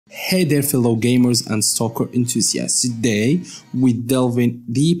Hey there fellow gamers and Stalker enthusiasts. Today we delve in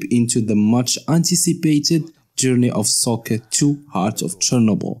deep into the much anticipated journey of Stalker 2 Heart of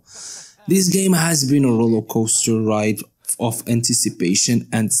Chernobyl. This game has been a roller coaster ride of anticipation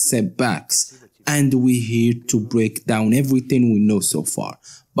and setbacks, and we're here to break down everything we know so far.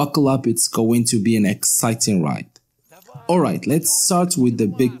 Buckle up, it's going to be an exciting ride. Alright, let's start with the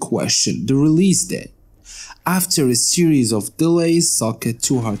big question, the release date. After a series of delays, Stalker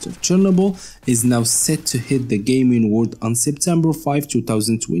 2 Heart of Chernobyl is now set to hit the gaming world on September 5,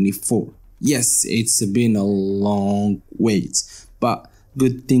 2024. Yes, it's been a long wait, but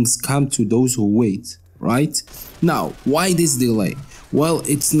good things come to those who wait, right? Now, why this delay? Well,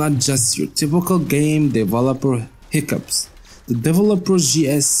 it's not just your typical game developer hiccups. The developer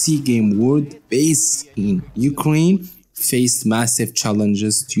GSC Game World, based in Ukraine, faced massive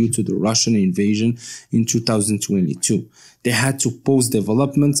challenges due to the Russian invasion in 2022. They had to pause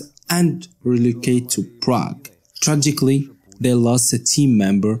development and relocate to Prague. Tragically, they lost a team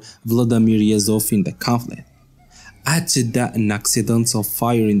member, Vladimir Yazov, in the conflict. Add to that an accidental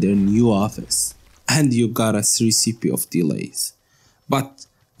fire in their new office, and you got a recipe of delays. But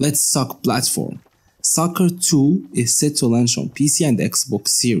let's talk platform. Stalker 2 is set to launch on PC and Xbox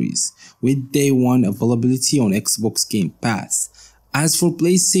Series, with Day 1 availability on Xbox Game Pass. As for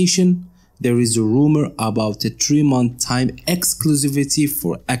PlayStation, there is a rumor about a 3-month time exclusivity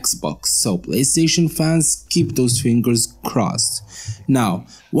for Xbox, so PlayStation fans keep those fingers crossed. Now,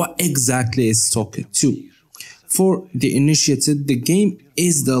 what exactly is Stalker 2? For the initiated, the game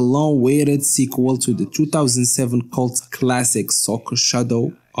is the long-awaited sequel to the 2007 cult classic Stalker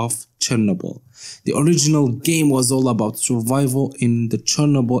Shadow of Chernobyl. The original game was all about survival in the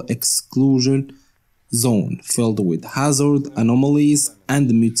Chornobyl Exclusion Zone, filled with hazard, anomalies,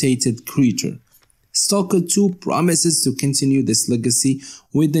 and mutated creatures. Stalker 2 promises to continue this legacy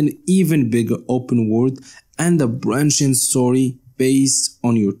with an even bigger open world and a branching story based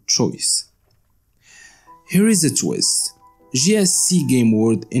on your choice. Here is a twist. GSC Game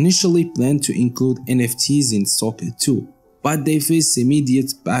World initially planned to include NFTs in Stalker 2, but they faced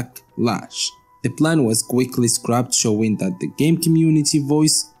immediate backlash. The plan was quickly scrapped, showing that the game community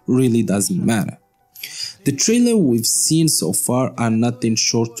voice really doesn't matter. The trailer we've seen so far are nothing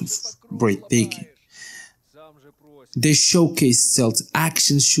short of breathtaking. They showcase stealth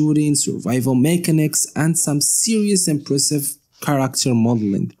action shooting, survival mechanics, and some serious impressive character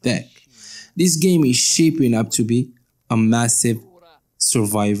modeling tech. This game is shaping up to be a massive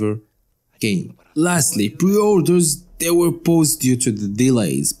survivor game. Lastly, pre-orders, they were paused due to the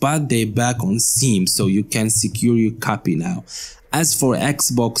delays, but they're back on Steam, so you can secure your copy now. As for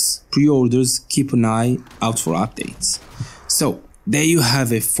Xbox pre-orders, keep an eye out for updates. So, there you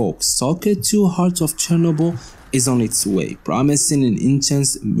have it folks, Stalker 2 Heart of Chernobyl is on its way, promising an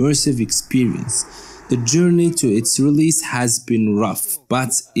intense immersive experience. The journey to its release has been rough,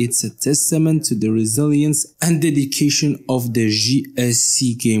 but it's a testament to the resilience and dedication of the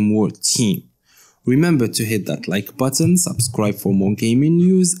GSC Game World team. Remember to hit that like button, subscribe for more gaming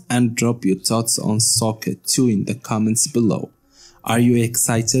news, and drop your thoughts on Stalker 2 in the comments below. Are you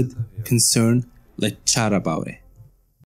excited? Concerned? Let's chat about it.